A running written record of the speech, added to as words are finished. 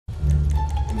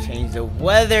change the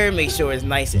weather, make sure it's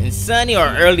nice and sunny or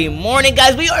early morning,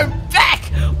 guys. We are back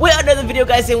with another video,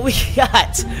 guys, and we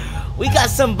got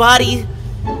somebody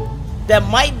that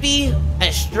might be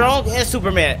as strong as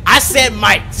Superman. I said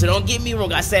might, so don't get me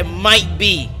wrong. I said might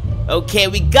be. Okay,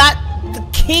 we got the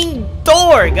King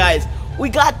Thor, guys. We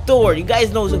got Thor. You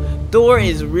guys know Thor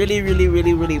is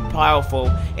really powerful,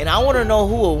 and I want to know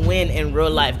who will win in real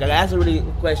life, guys. That's a really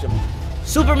good question.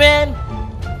 Superman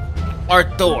or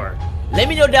Thor? Let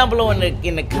me know down below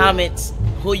in the comments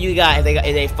who you got if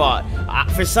they fought.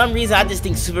 For some reason, I just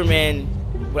think Superman,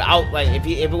 without like if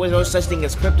it was no such thing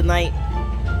as kryptonite,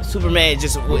 Superman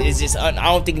is just I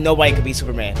don't think nobody could be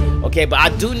Superman. Okay, but I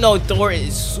do know Thor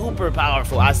is super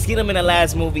powerful. I seen him in the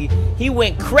last movie. He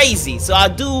went crazy. So I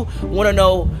do want to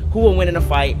know who will win in the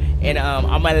fight. And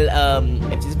I might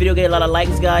if this video get a lot of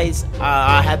likes, guys,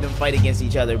 I'll have them fight against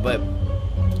each other. But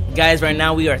guys, right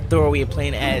now we are Thor. We are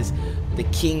playing as the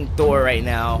King Thor right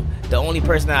now. The only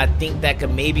person that I think that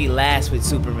could maybe last with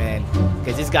Superman,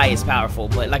 because this guy is powerful.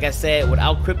 But like I said,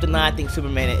 without kryptonite, I think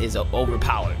Superman is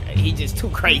overpowered. He's just too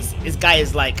crazy. This guy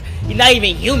is like, he's not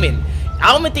even human.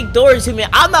 I don't even think Thor is human.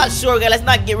 I'm not sure, guys. Let's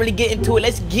not really get into it.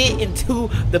 Let's get into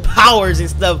the powers and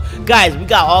stuff. Guys, we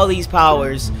got all these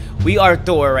powers. We are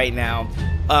Thor right now.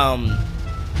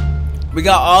 We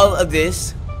got all of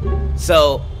this.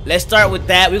 So let's start with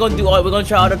that. We're gonna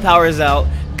try all the powers out.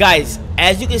 Guys,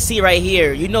 as you can see right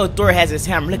here, you know Thor has his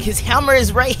hammer. Look, his hammer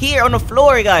is right here on the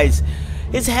floor, guys.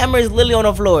 His hammer is literally on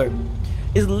the floor.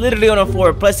 It's literally on the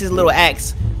floor, plus his little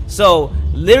axe. So,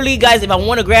 literally, guys, if I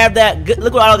want to grab that,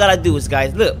 look what all I gotta do is,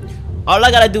 guys, look. All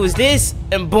I gotta do is this,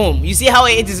 and boom. You see how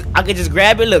I could just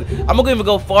grab it? Look, I'm gonna even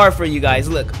go far for you guys.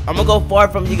 Look, I'm gonna go far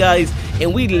from you guys,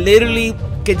 and we literally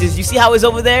could just, you see how it's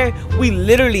over there? We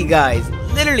literally, guys,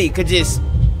 could just...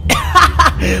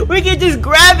 we can just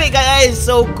grab it, guys. That is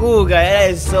so cool, guys. That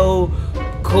is so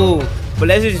cool. But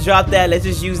let's just drop that. Let's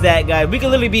just use that, guys. We can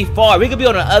literally be far. We could be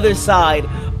on the other side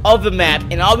of the map,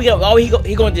 and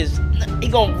he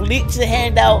gonna reach his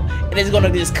hand out, and it's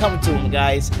gonna just come to him,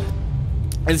 guys.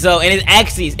 And so, and his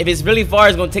axes, if it's really far,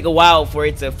 it's gonna take a while for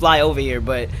it to fly over here.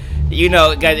 But you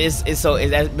know, guys,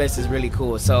 that mess is really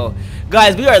cool. So,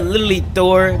 guys, we are literally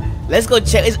Thor. Let's go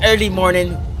check. It's early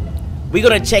morning. We're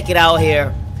gonna check it out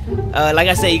here. Like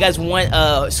I said, you guys want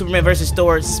Superman versus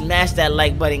Thor, smash that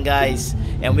like button, guys,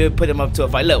 and we'll put them up to a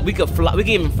fight. Look, we could fly. We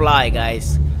can even fly,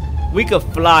 guys. We could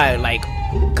fly. Like,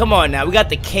 come on now. We got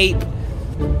the cape.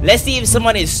 Let's see if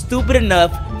someone is stupid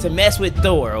enough to mess with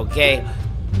Thor. Okay.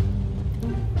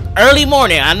 Early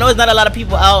morning. I know it's not a lot of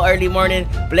people out early morning,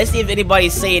 but let's see if anybody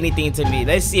say anything to me.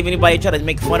 Let's see if anybody try to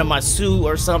make fun of my suit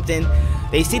or something.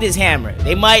 They see this hammer.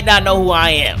 They might not know who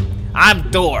I am.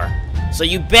 I'm Thor. So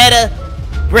you better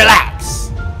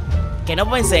relax. Okay,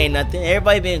 nobody saying nothing.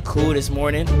 Everybody being cool this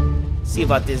morning. See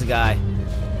about this guy.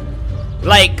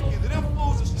 Like,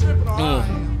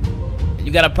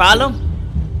 you got a problem?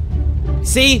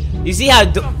 See? You see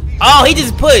how? Oh, he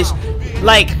just pushed.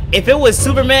 Like, if it was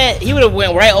Superman, he would have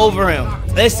went right over him.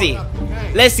 Let's see.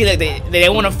 Let's see. Look, they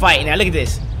want to fight now. Look at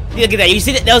this. Look at that. You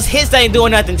see that? Those hits ain't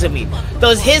doing nothing to me.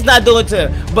 Those hits not doing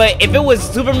to. But if it was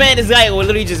Superman, this guy would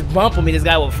literally just bump me. This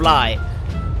guy would fly.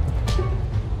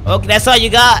 Okay, that's all you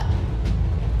got?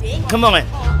 Come on.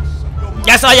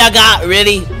 That's all y'all got?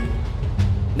 Really?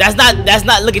 That's not,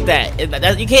 look at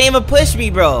that. You can't even push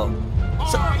me, bro.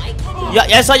 So,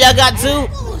 that's all y'all got too?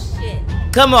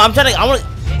 Come on, I want.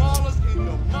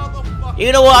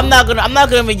 You know what? I'm not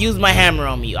gonna even use my hammer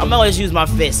on you. I'm gonna just use my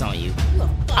fist on you.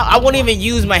 I won't even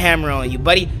use my hammer on you,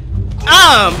 buddy.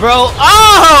 Bro.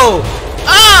 I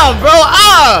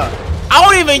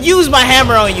won't even use my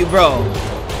hammer on you, bro.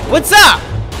 What's up?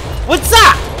 What's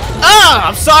up?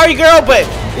 I'm sorry, girl, but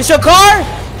it's your car?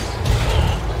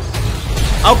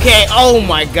 Okay, oh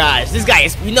my gosh. This guy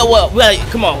is, you know what?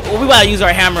 Come on, we gotta use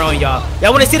our hammer on y'all.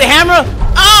 Y'all wanna see the hammer?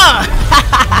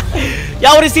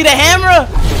 Y'all wanna see the hammer?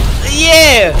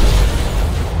 Yeah.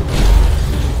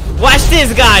 Watch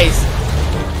this, guys.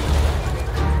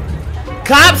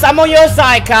 Cops, I'm on your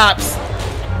side, cops.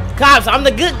 Cops, I'm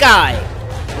the good guy.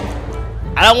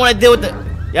 I don't wanna deal with the...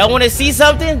 Y'all wanna see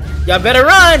something? Y'all better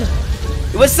run.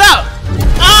 What's up?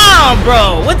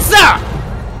 Bro, what's up?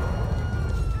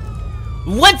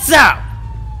 What's up?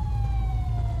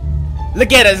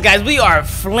 Look at us, guys. We are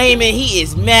flaming. He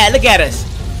is mad. Look at us.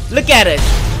 Look at us.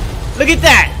 Look at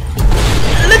that.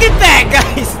 Look at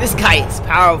that, guys. This guy is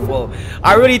powerful.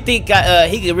 I really think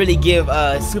he could really give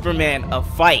Superman a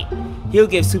fight. He'll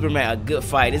give Superman a good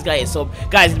fight. This guy is so...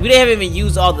 Guys, we haven't even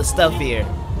used all the stuff here.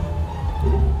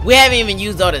 We haven't even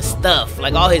used all the stuff.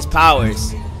 Like, all his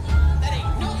powers.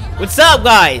 What's up,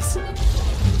 guys?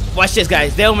 Watch this,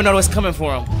 guys. They don't even know what's coming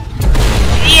for him.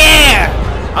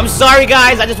 Yeah! I'm sorry,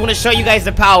 guys. I just want to show you guys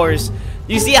the powers.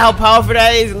 You see how powerful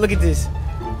that is? Look at this.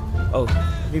 Oh,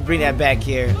 let me bring that back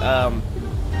here.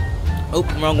 Oh,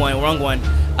 wrong one.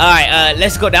 Alright,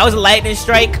 let's go. That was a lightning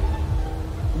strike.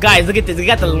 Guys, look at this. We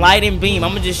got the lightning beam.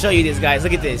 I'm gonna just show you this, guys.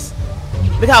 Look at this.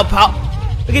 Look how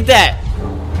look at that.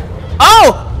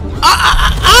 Oh!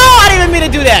 Oh! I didn't even mean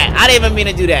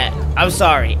to do that. I'm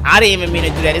sorry. I didn't even mean to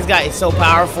do that. This guy is so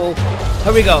powerful.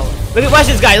 Here we go. Watch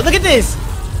this, guys. Look at this.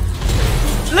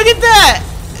 Look at that.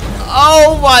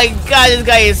 Oh my god, this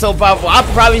guy is so powerful. I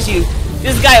promise you,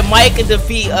 this guy might could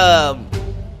defeat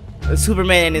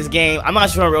Superman in this game. I'm not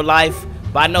sure in real life,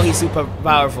 but I know he's super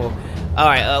powerful.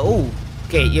 Alright, ooh.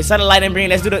 Okay, your son of lightning beam.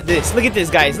 Let's do this. Look at this,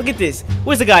 guys. Look at this.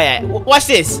 Where's the guy at? Watch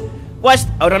this. Watch.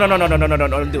 Oh, no.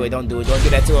 Don't do it. Don't do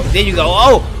that to him. There you go.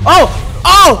 Oh.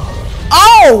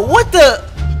 What the?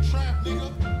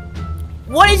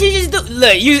 What did you just do?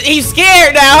 Look, he's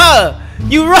scared now, huh?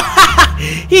 You right.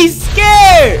 He's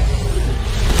scared.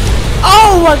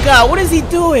 Oh my god. What is he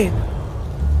doing?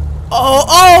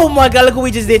 Oh my god. Look what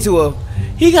we just did to him.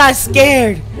 He got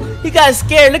scared. Look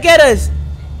at us.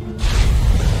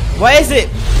 What is it?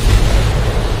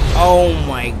 Oh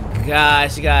my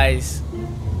gosh, guys.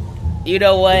 You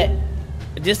know what?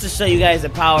 Just to show you guys the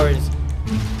powers.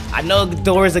 I know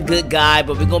Thor is a good guy,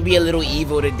 but we're gonna be a little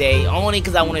evil today. Only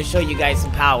because I want to show you guys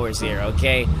some powers here,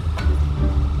 okay?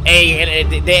 Hey,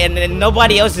 and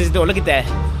nobody else is doing. Look at that.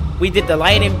 We did the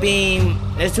lightning beam.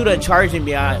 Let's do the charging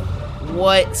beyond.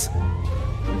 What?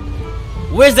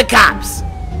 Where's the cops?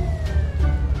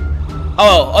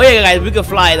 Oh yeah, guys. We can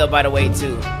fly though, by the way,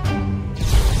 too.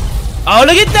 Oh,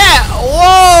 look at that!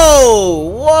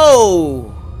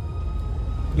 Whoa!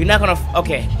 You're not gonna.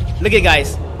 Okay, look at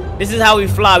guys. This is how we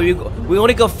fly. We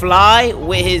only can fly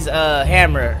with his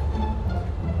hammer.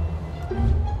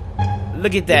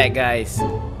 Look at that, guys.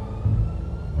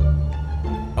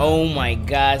 Oh my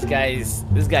gosh, guys.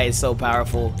 This guy is so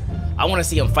powerful. I want to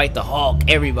see him fight the Hulk.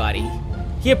 Everybody.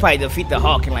 He'll probably defeat the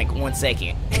Hulk in like 1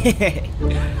 second.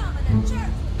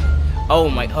 Oh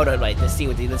my, hold on, like, let's see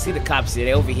the cops here.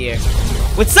 They're over here.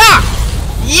 What's up?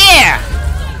 Yeah!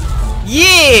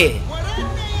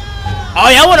 Oh,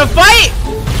 y'all wanna fight?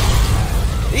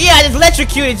 Yeah, I just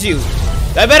electrocuted you.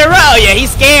 I better run. Oh yeah,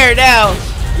 he's scared now.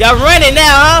 Y'all running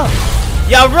now, huh?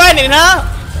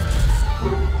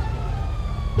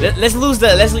 Let's lose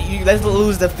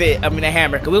the fit. I mean the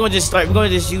hammer. Cause we're gonna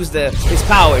just use his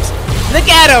powers. Look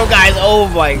at him, guys. Oh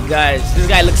my gosh, this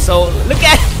guy looks so.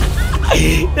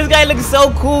 This guy looks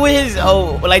so cool with his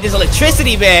like this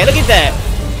electricity, man. Look at that.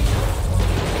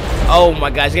 Oh my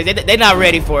gosh, guys, they're not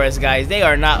ready for us, guys. They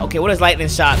are not. Okay, what is lightning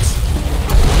shots?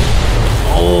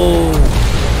 Oh,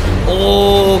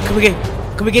 can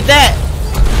we get that?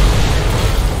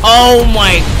 Oh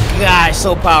my gosh,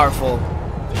 so powerful.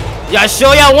 Y'all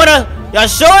sure y'all wanna? Y'all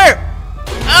sure?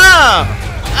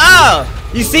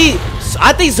 You see,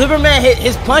 I think Superman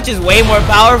his punch is way more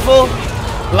powerful.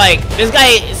 Like this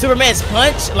guy, Superman's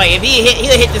punch, like if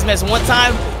he'll hit this mess one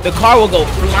time, the car will go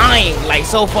flying like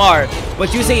so far.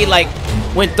 But you see, like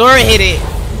when Thor hit it,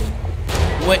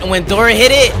 when Thor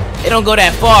hit it, it don't go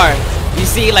that far. You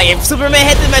see, like if Superman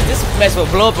hit this mess will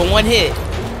blow up in one hit.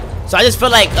 So I just feel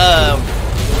like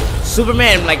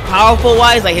Superman, like powerful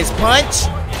wise, like his punch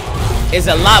is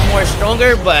a lot more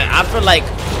stronger. But I feel like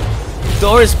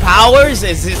Thor's powers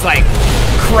is just like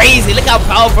crazy. Look how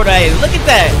powerful that is. Look at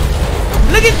that.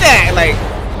 Look at that. Like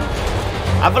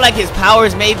I feel like his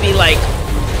powers may be like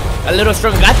a little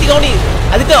stronger. I think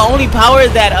the only power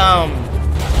that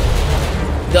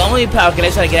okay,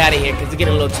 let's try to get out of here because it's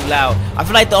getting a little too loud. I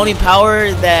feel like the only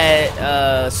power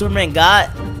that Superman got,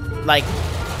 like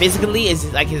physically, is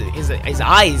like his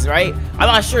eyes, right? I'm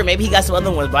not sure. Maybe he got some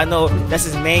other ones, but I know that's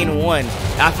his main one.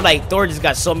 And I feel like Thor just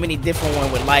got so many different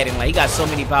ones with lighting. Like he got so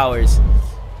many powers.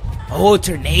 Oh,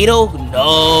 tornado?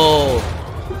 No.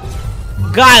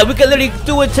 God, we could literally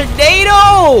do a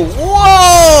tornado.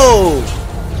 Whoa!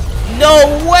 No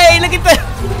way! Look at that.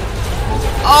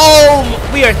 Oh,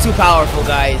 we are too powerful,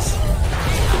 guys.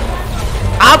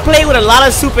 I play with a lot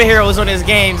of superheroes on these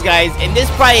games, guys, and this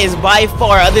probably is by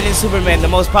far, other than Superman, the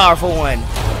most powerful one.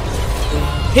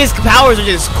 His powers are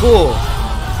just cool.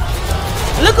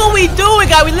 Look what we doing,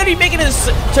 guys. We literally making a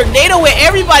tornado with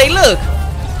everybody. Look,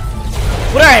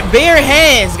 with our bare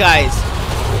hands, guys.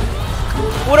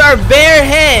 With our bare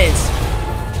hands.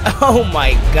 Oh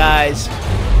my gosh.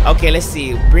 Okay, let's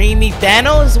see. Bring me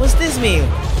Thanos. What's this mean?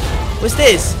 What's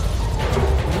this?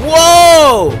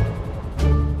 Whoa!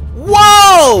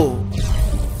 Whoa!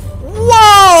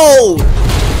 Whoa!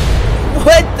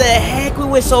 What the heck? We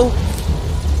went so...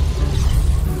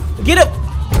 Get up!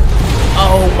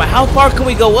 Oh my, how far can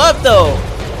we go up though?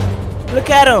 Look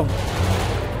at him.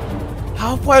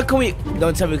 How far can we?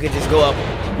 Don't tell me we could just go up.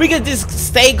 We could just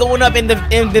stay going up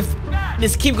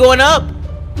just keep going up.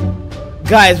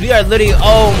 Guys, we are literally,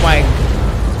 oh my.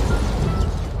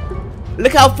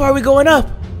 Look how far we going up.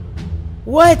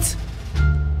 What?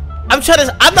 I'm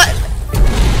not.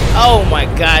 Oh my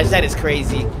gosh, that is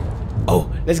crazy.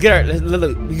 Oh, let's get our,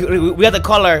 look, we have to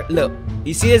call our, look.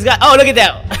 You see this guy? Oh, look at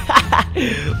that.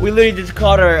 We literally just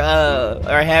caught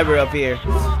our hammer up here.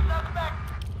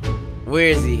 Where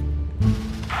is he?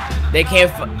 They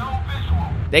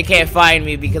can't find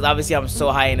me because obviously I'm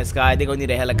so high in the sky. They're gonna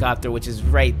need a helicopter, which is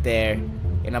right there,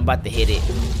 and I'm about to hit it.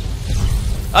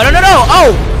 Oh no!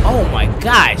 Oh my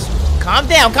gosh! Calm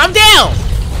down! Calm down!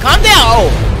 Calm down!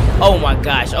 Oh my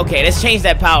gosh! Okay, let's change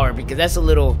that power because that's a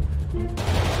little.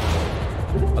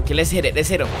 Okay, let's hit it. Let's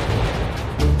hit him.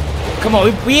 Come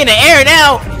on, we in the air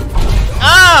now.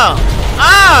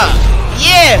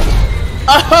 Yeah.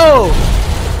 Oh,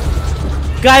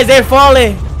 guys, they're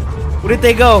falling. Where did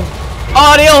they go?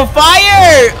 Oh, they on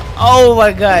fire. Oh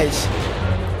my gosh.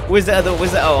 Where's the other?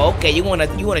 Oh, okay. You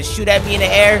wanna shoot at me in the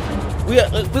air? We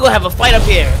gonna have a fight up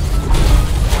here.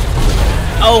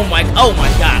 Oh my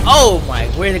god. Oh my.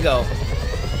 Where'd it go?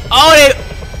 Oh,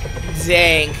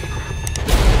 dang.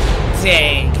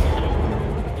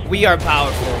 We are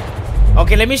powerful.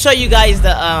 Okay, let me show you guys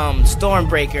the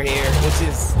Stormbreaker here, which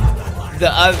is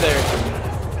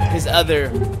his other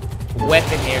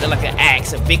weapon here. They're like an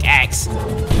axe, a big axe.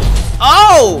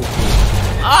 Oh!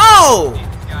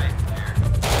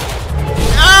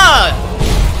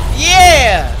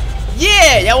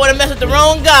 Yeah! Y'all wanna mess with the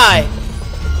wrong guy.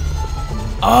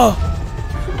 Oh!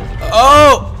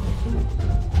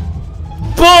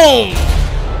 Boom!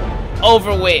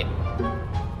 Over with.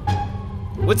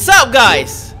 What's up,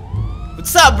 guys?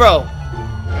 What's up, bro?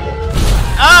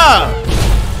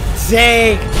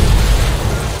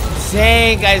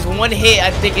 Dang, guys, one hit,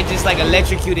 I think it just like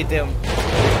electrocuted them.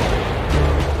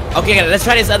 Okay, let's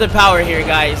try this other power here,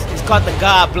 guys. It's called the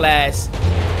God Blast.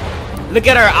 Look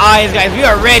at our eyes, guys. We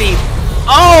are ready.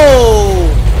 Oh,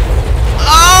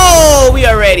 we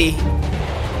are ready.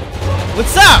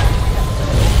 What's up?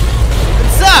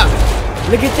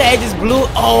 Look at that, it just blew.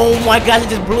 Oh my gosh, it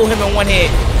just blew him in one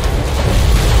hit.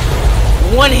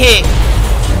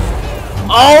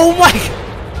 Oh my god.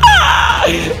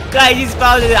 Guys, he's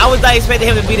powerful. I was not expecting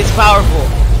him to be this powerful.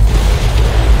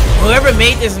 Whoever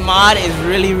made this mod is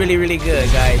really, really, really good,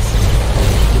 guys.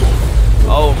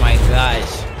 Oh my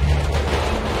gosh.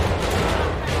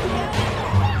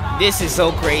 This is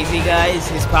so crazy, guys.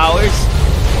 His powers.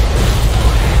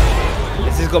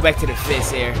 Let's just go back to the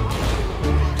fist here.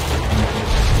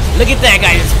 Look at that,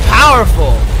 guys. It's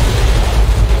powerful.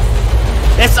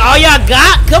 That's all y'all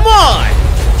got? Come on.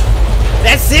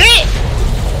 That's it?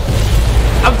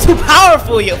 I'm too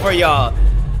powerful for y'all.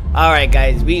 All right,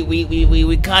 guys. We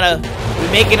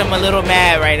making him a little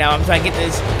mad right now. I'm trying to get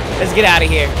this. Let's get out of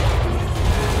here.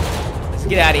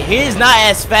 He's not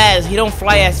as fast. He don't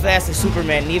fly as fast as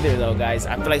Superman neither, though, guys.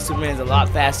 I feel like Superman is a lot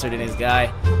faster than this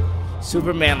guy.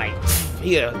 Superman, like,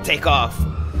 he'll take off.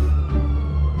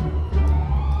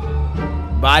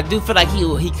 But I do feel like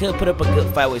he could put up a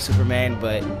good fight with Superman,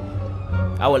 but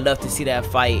I would love to see that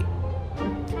fight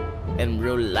in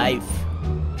real life.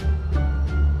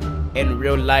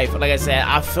 Like I said,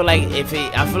 I feel like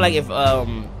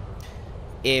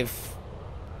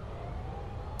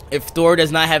if Thor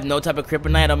does not have no type of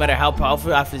kryptonite, no matter how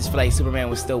powerful, I just feel like Superman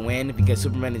would still win because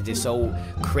Superman is just so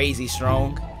crazy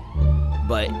strong.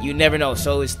 But you never know,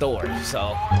 so is Thor. So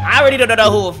I already don't know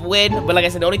who will win, but like I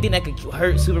said, the only thing that could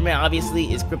hurt Superman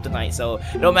obviously is kryptonite. So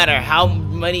no matter how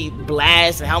many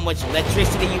blasts and how much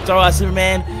electricity you throw at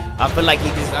Superman, I feel like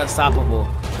he's just unstoppable.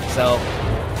 So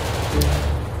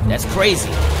that's crazy.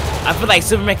 I feel like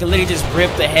Superman can literally just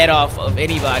rip the head off of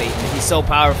anybody. He's so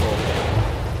powerful.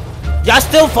 Y'all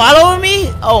still following me?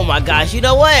 Oh my gosh, you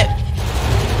know what?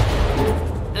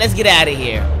 Let's get out of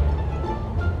here.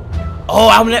 Oh,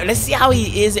 let's see how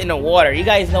he is in the water. You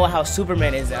guys know how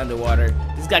Superman is underwater.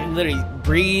 This guy can literally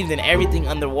breathe and everything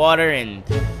underwater, and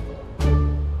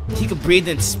he could breathe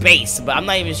in space, but I'm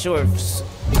not even sure if...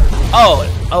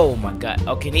 Oh my god.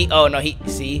 Oh, can he? Oh no,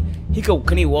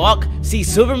 can he walk? See,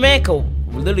 Superman could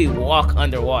literally walk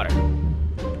underwater.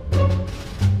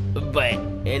 But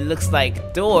it looks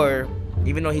like Thor,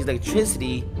 even though he's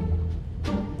electricity,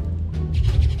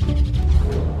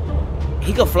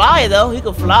 he could fly though. He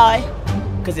could fly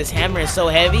because his hammer is so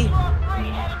heavy.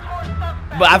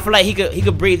 But I feel like he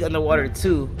could breathe underwater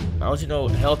too. I don't know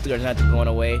health is not going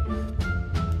away.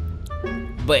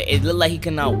 But it looked like he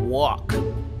cannot walk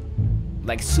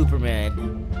like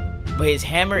Superman. but his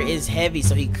hammer is heavy,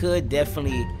 so he could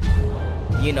definitely,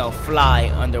 you know,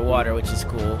 fly underwater, which is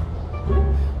cool.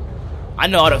 I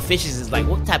know all the fishes is like,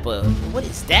 what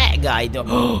is that guy doing?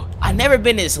 I've never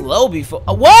been this low before.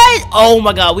 What? Oh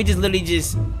my god, we just literally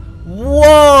just,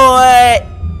 what?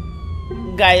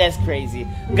 Guy, that's crazy.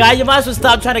 Guy, you might as well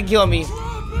stop trying to kill me.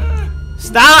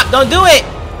 Stop, don't do it.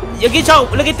 You'll get your,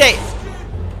 look at that.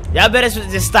 Y'all better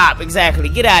just stop, exactly.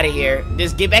 Get out of here.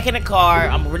 Just get back in the car.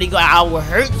 I'm really going, I will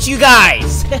hurt you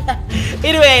guys.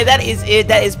 Anyway, that is it.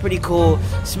 That is pretty cool.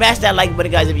 Smash that like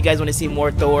button, guys, if you guys want to see more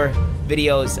Thor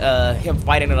videos. Him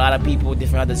fighting a lot of people,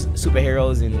 different other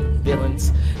superheroes and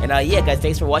villains. And yeah, guys,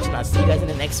 thanks for watching. I'll see you guys in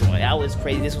the next one. That was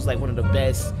crazy. This was like one of the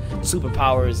best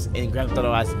superpowers in Grand Theft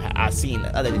Auto I've seen,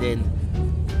 other than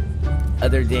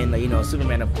you know,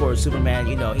 Superman. Of course, Superman,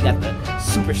 you know, he got the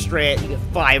super strength. He can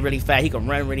fly really fast. He can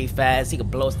run really fast. He can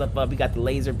blow stuff up. He got the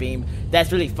laser beam.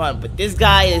 That's really fun. But this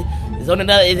guy is on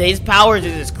another. His powers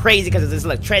is just crazy because of this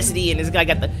electricity. And this guy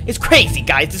got the. It's crazy,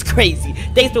 guys. It's crazy.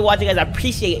 Thanks for watching, guys. I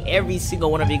appreciate every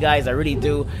single one of you guys. I really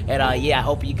do. And yeah, I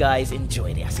hope you guys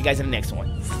enjoyed it. I'll see you guys in the next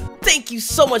one. Thank you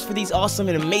so much for these awesome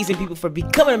and amazing people for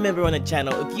becoming a member on the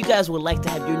channel. If you guys would like to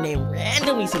have your name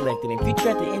randomly selected and featured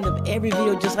at the end of every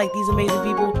video just like these amazing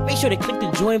people, make sure to click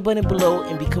the join button below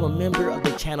and become a member of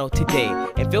the channel today.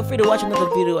 And feel free to watch another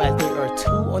video as there are 2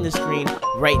 on the screen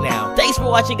right now. Thanks for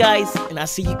watching, guys, and I'll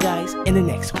see you guys in the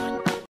next one.